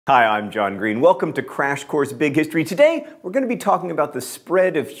Hi, I'm John Green. Welcome to Crash Course Big History. Today, we're going to be talking about the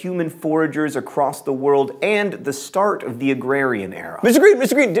spread of human foragers across the world and the start of the agrarian era.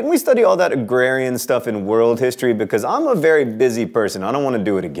 Mr. Green, didn't we study all that agrarian stuff in world history? Because I'm a very busy person. I don't want to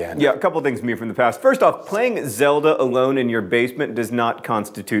do it again. Yeah, a couple things me from the past. First off, playing Zelda alone in your basement does not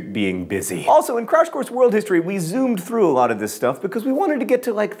constitute being busy. Also, in Crash Course World History, we zoomed through a lot of this stuff because we wanted to get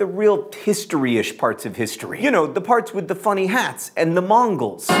to like the real history-ish parts of history. You know, the parts with the funny hats and the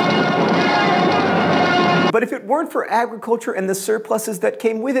Mongols. But if it weren't for agriculture and the surpluses that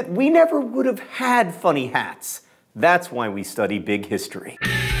came with it, we never would have had funny hats. That's why we study big history.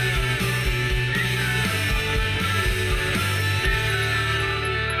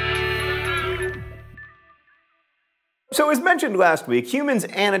 So as mentioned last week, humans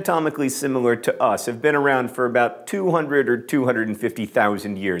anatomically similar to us have been around for about 200 or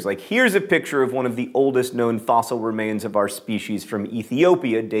 250,000 years. Like here's a picture of one of the oldest known fossil remains of our species from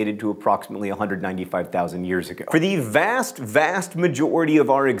Ethiopia, dated to approximately 195,000 years ago. For the vast majority of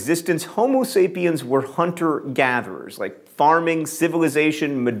our existence, Homo sapiens were hunter-gatherers, like farming,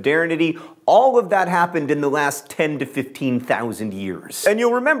 civilization, modernity, all of that happened in the last 10 to 15,000 years. And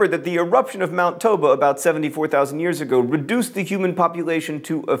you'll remember that the eruption of Mount Toba about 74,000 years ago reduced the human population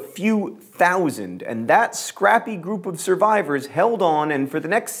to a few thousand, and that scrappy group of survivors held on, and for the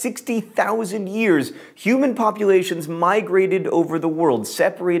next 60,000 years, human populations migrated over the world,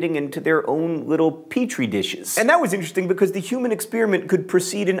 separating into their own little petri dishes. And that was interesting because the human experiment could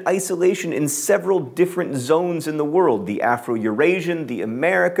proceed in isolation in several different zones in the world: the Afro-Eurasian, the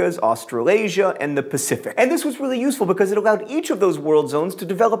Americas, Australasia, and the Pacific. And this was really useful because it allowed each of those world zones to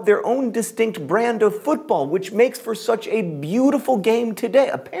develop their own distinct brand of football, which makes for such a beautiful game today.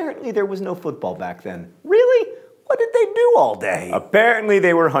 Apparently there was no football back then. Really? What did they do all day? Apparently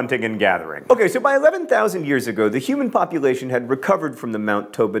they were hunting and gathering. Okay, so by 11,000 years ago, the human population had recovered from the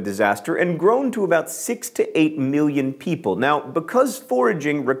Mount Toba disaster and grown to about 6 to 8 million people. Now, because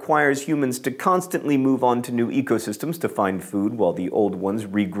foraging requires humans to constantly move on to new ecosystems to find food while the old ones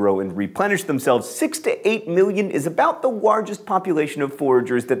regrow and replenish themselves, 6 to 8 million is about the largest population of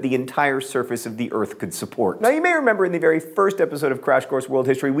foragers that the entire surface of the Earth could support. Now, you may remember in the very first episode of Crash Course World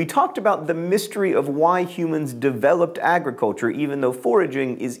History, we talked about the mystery of why humans developed agriculture even though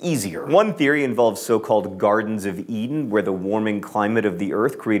foraging is easier. One theory involves so-called Gardens of Eden, where the warming climate of the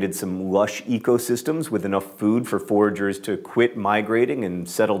Earth created some lush ecosystems with enough food for foragers to quit migrating and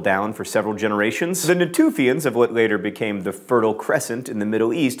settle down for several generations. The Natufians of what later became the Fertile Crescent in the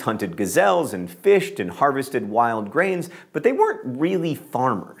Middle East hunted gazelles and fished and harvested wild grains, but they weren't really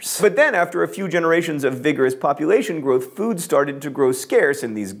farmers. But then, after a few generations of vigorous population growth, food started to grow scarce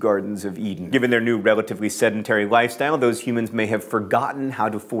in these Gardens of Eden. Given their new relatively sedentary lifestyle, those humans may have forgotten how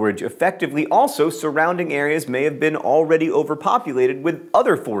to forage effectively. Also, surrounding areas may have been already overpopulated with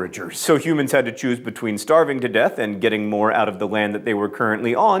other foragers. So humans had to choose between starving to death and getting more out of the land that they were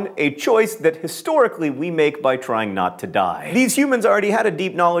currently on, a choice that historically we make by trying not to die. These humans already had a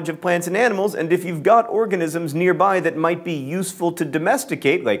deep knowledge of plants and animals, and if you've got organisms nearby that might be useful to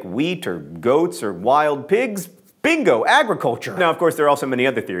domesticate, like wheat or goats or wild pigs, bingo, agriculture! Now, of course, there are also many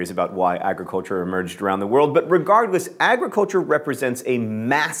other theories about why agriculture emerged around the world, but regardless, agriculture represents a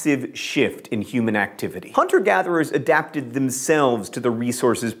massive shift in human activity. Hunter-gatherers adapted themselves to the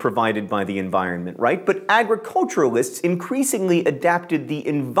resources provided by the environment, right? But agriculturalists increasingly adapted the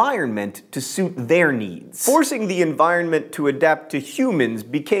environment to suit their needs. Forcing the environment to adapt to humans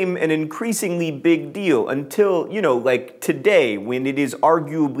became an increasingly big deal until, you know, like today, when it is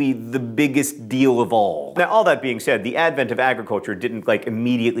arguably the biggest deal of all. Now, all that being said, the advent of agriculture didn't like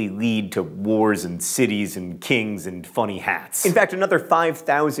immediately lead to wars and cities and kings and funny hats. In fact, another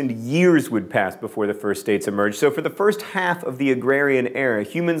 5,000 years would pass before the first states emerged. So for the first half of the agrarian era,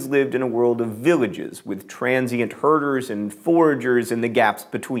 humans lived in a world of villages with transient herders and foragers in the gaps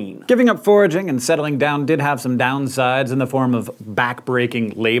between. Giving up foraging and settling down did have some downsides in the form of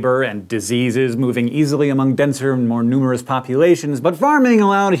back-breaking labor and diseases moving easily among denser and more numerous populations, but farming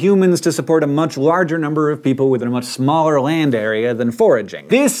allowed humans to support a much larger number of people within a much smaller land area than foraging.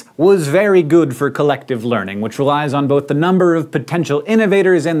 This was very good for collective learning, which relies on both the number of potential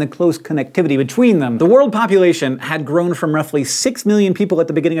innovators and the close connectivity between them. The world population had grown from roughly 6 million people at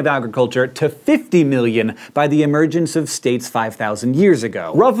the beginning of agriculture to 50 million by the emergence of states 5,000 years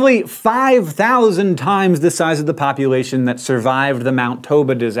ago. Roughly 5,000 times the size of the population that survived the Mount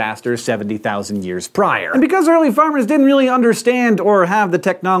Toba disaster 70,000 years prior. And because early farmers didn't really understand or have the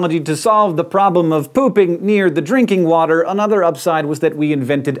technology to solve the problem of pooping near filtered the drinking water, another upside was that we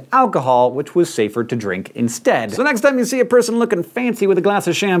invented alcohol, which was safer to drink instead. So next time you see a person looking fancy with a glass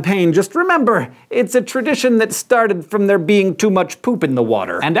of champagne, just remember, it's a tradition that started from there being too much poop in the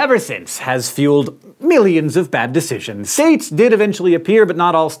water, and ever since has fueled millions of bad decisions. States did eventually appear, but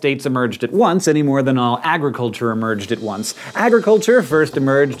not all states emerged at once, any more than all agriculture emerged at once. Agriculture first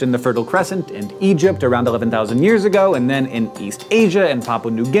emerged in the Fertile Crescent in Egypt around 11,000 years ago, and then in East Asia and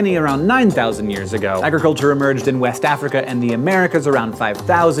Papua New Guinea around 9,000 years ago. Agriculture emerged in West Africa and the Americas around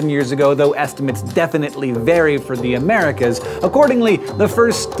 5,000 years ago, though estimates definitely vary for the Americas. Accordingly, the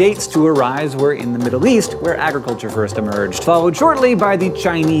first states to arise were in the Middle East, where agriculture first emerged, followed shortly by the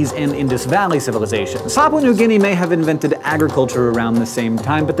Chinese and Indus Valley civilizations. Papua New Guinea may have invented agriculture around the same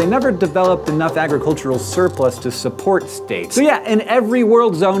time, but they never developed enough agricultural surplus to support states. So yeah, in every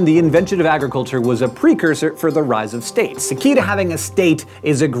world zone, the invention of agriculture was a precursor for the rise of states. The key to having a state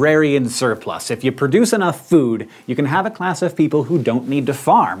is agrarian surplus. If you produce enough food, you can have a class of people who don't need to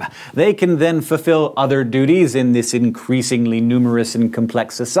farm. They can then fulfill other duties in this increasingly numerous and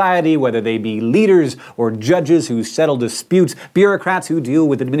complex society, whether they be leaders or judges who settle disputes, bureaucrats who deal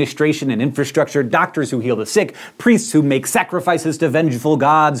with administration and infrastructure, doctors who heal the sick, priests who make sacrifices to vengeful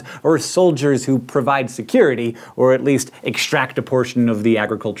gods, or soldiers who provide security, or at least extract a portion of the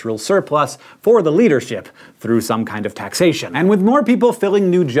agricultural surplus for the leadership through some kind of taxation. And with more people filling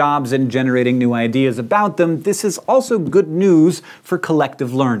new jobs and generating new ideas about them, this is also good news for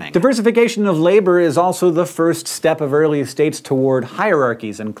collective learning. Diversification of labor is also the first step of early states toward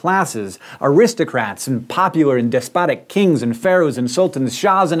hierarchies and classes, aristocrats and popular and despotic kings and pharaohs and sultans,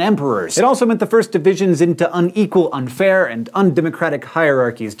 shahs and emperors. It also meant the first divisions into unequal, unfair, and undemocratic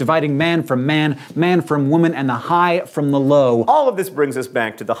hierarchies, dividing man from woman, and the high from the low. All of this brings us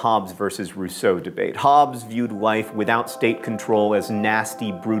back to the Hobbes versus Rousseau debate. Hobbes viewed life without state control as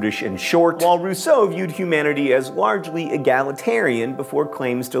nasty, brutish, and short, while Rousseau viewed humanity as largely egalitarian before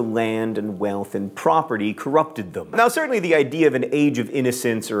claims to land and wealth and property corrupted them. Now, certainly the idea of an age of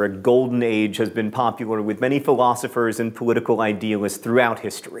innocence or a golden age has been popular with many philosophers and political idealists throughout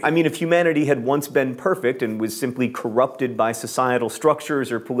history. I mean, if humanity had once been perfect and was simply corrupted by societal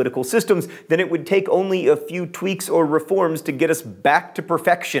structures or political systems, then it would take only a few tweaks or reforms to get us back to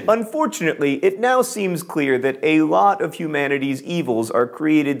perfection. Unfortunately, it now seems clear that a lot of humanity's evils are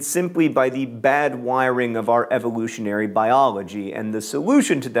created simply by the bad wiring of our evolutionary biology, and the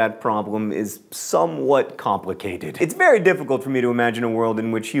solution to that problem is somewhat complicated. It's very difficult for me to imagine a world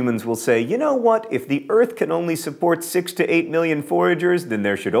in which humans will say, you know what, if the Earth can only support 6 to 8 million foragers, then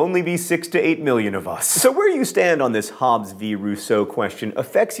there should only be 6 to 8 million of us. So where you stand on this Hobbes v. Rousseau question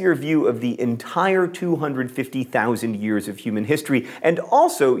affects your view of the entire 250,000 years of human history, and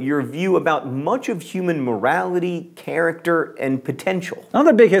also your view about much of human morality, character, and potential.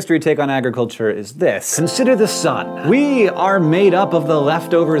 Another big history take on agriculture is this. Consider the sun. We are made up of the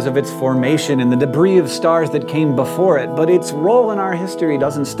leftovers of its formation and the debris of stars that came before it, but its role in our history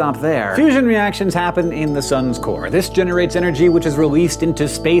doesn't stop there. Fusion reactions happen in the sun's core. This generates energy which is released into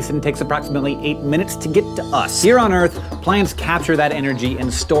space and takes approximately 8 minutes to get to us. Here on Earth, plants capture that energy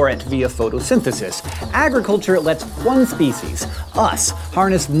and store it via photosynthesis. Agriculture lets one species, us,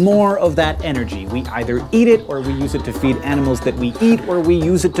 harness more of that energy. We either eat it, or we use it to feed animals that we eat, or we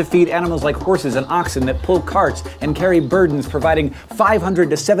use it to feed animals like horses and oxen that pull carts and carry burdens, providing 500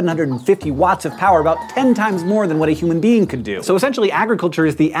 to 750 watts of power, about 10 times more than what a human being could do. So essentially, agriculture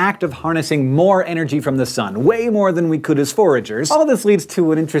is the act of harnessing more energy from the sun, way more than we could as foragers. All of this leads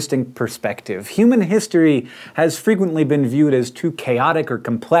to an interesting perspective. Human history has frequently been viewed as too chaotic or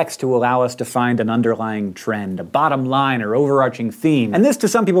complex to allow us to find an underlying trend, a bottom line, or overarching theme. And this, to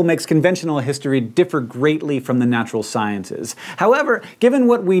some people, makes conventional history differ greatly from the natural sciences. However, given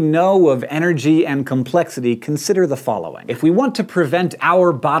what we know of energy and complexity, consider the following. If we want to prevent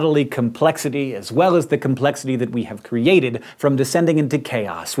our bodily complexity, as well as the complexity that we have created, from descending into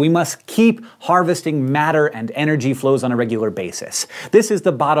chaos, we must keep harvesting matter and energy flows on a regular basis. This is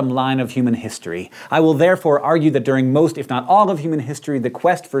the bottom line of human history. I will therefore argue that during most, if not all, of human history, the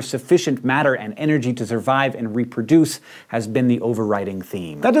quest for sufficient matter and energy to survive and reproduce has been the overriding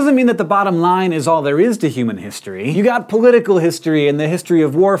theme. That doesn't mean that the bottom line is all there is to human history. You got political history and the history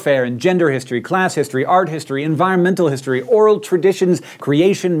of warfare and gender history, class history, art history, environmental history, oral traditions,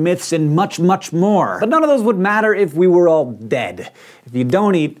 creation myths, and much, much more. But none of those would matter if we were all dead. If you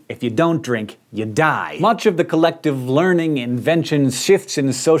don't eat, if you don't drink, you die. Much of the collective learning, inventions, shifts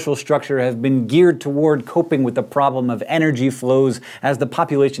in social structure have been geared toward coping with the problem of energy flows as the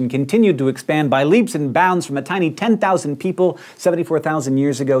population continued to expand by leaps and bounds from a tiny 10,000 people 74,000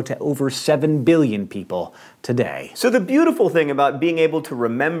 years ago to over 7 billion people today. So the beautiful thing about being able to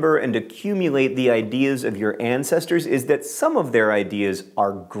remember and accumulate the ideas of your ancestors is that some of their ideas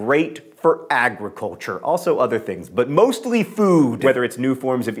are great for agriculture, also other things, but mostly food. Whether it's new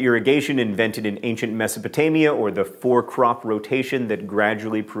forms of irrigation invented in ancient Mesopotamia or the four-crop rotation that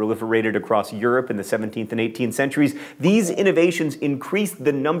gradually proliferated across Europe in the 17th and 18th centuries, these innovations increased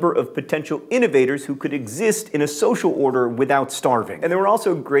the number of potential innovators who could exist in a social order without starving. And there were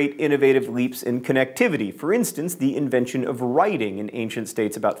also great innovative leaps in connectivity. For instance, the invention of writing in ancient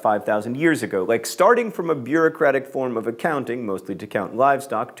states about 5,000 years ago, like starting from a bureaucratic form of accounting, mostly to count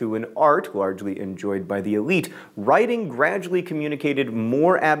livestock, to an art largely enjoyed by the elite. Writing gradually communicated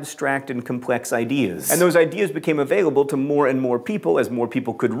more abstract and complex ideas. And those ideas became available to more and more people as more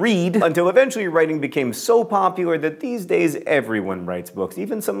people could read, until eventually writing became so popular that these days everyone writes books,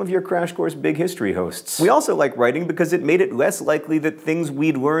 even some of your Crash Course Big History hosts. We also like writing because it made it less likely that things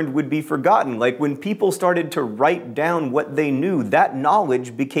we'd learned would be forgotten. Like when people started to write down what they knew, that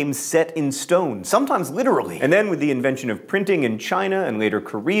knowledge became set in stone, sometimes literally. And then with the invention of printing in China and later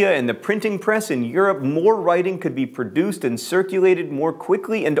Korea and the printing press in Europe, more writing could be produced and circulated more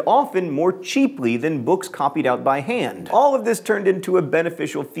quickly and often more cheaply than books copied out by hand. All of this turned into a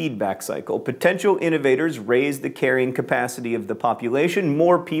beneficial feedback cycle. Potential innovators raise the carrying capacity of the population,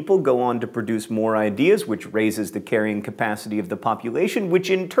 more people go on to produce more ideas, which raises the carrying capacity of the population, which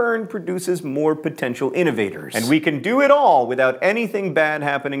in turn produces more potential innovators. And we can do it all without anything bad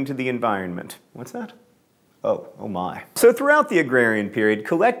happening to the environment. What's that? Oh my. So throughout the agrarian period,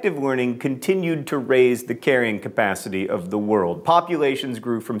 collective learning continued to raise the carrying capacity of the world. Populations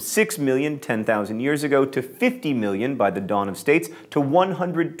grew from 6 million 10,000 years ago to 50 million by the dawn of states to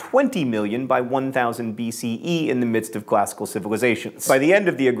 120 million by 1000 BCE in the midst of classical civilizations. By the end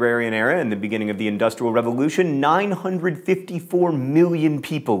of the agrarian era and the beginning of the Industrial Revolution, 954 million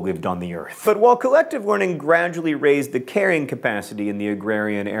people lived on the earth. But while collective learning gradually raised the carrying capacity in the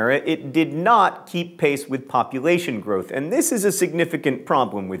agrarian era, it did not keep pace with population growth, and this is a significant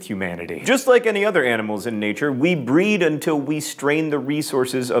problem with humanity. Just like any other animals in nature, we breed until we strain the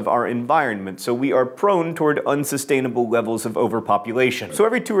resources of our environment, so we are prone toward unsustainable levels of overpopulation. So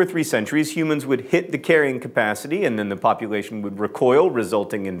every 2 or 3 centuries, humans would hit the carrying capacity, and then the population would recoil,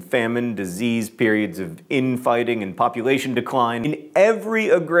 resulting in famine, disease, periods of infighting, and population decline. In every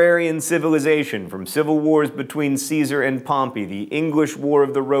agrarian civilization, from civil wars between Caesar and Pompey, the English War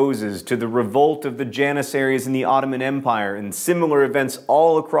of the Roses, to the revolt of the Janissaries in the Ottoman Empire, and similar events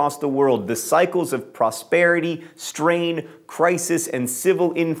all across the world, the cycles of prosperity, strain, crisis, and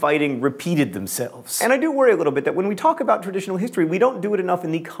civil infighting repeated themselves. And I do worry a little bit that when we talk about traditional history, we don't do it enough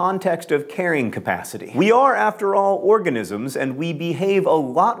in the context of carrying capacity. We are, after all, organisms, and we behave a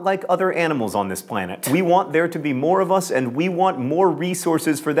lot like other animals on this planet. We want there to be more of us, and we want more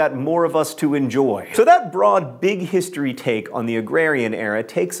resources for that more of us to enjoy. So that broad, big history take on the agrarian era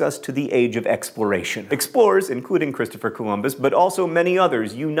takes us to the age of exploration. Explorers, including Christopher Columbus, but also many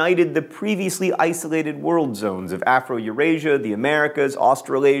others, united the previously isolated world zones of Afro-Eurasia, the Americas,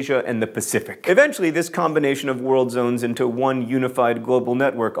 Australasia, and the Pacific. Eventually, this combination of world zones into one unified global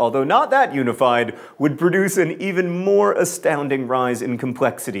network, although not that unified, would produce an even more astounding rise in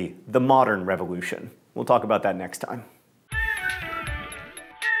complexity, the modern revolution. We'll talk about that next time.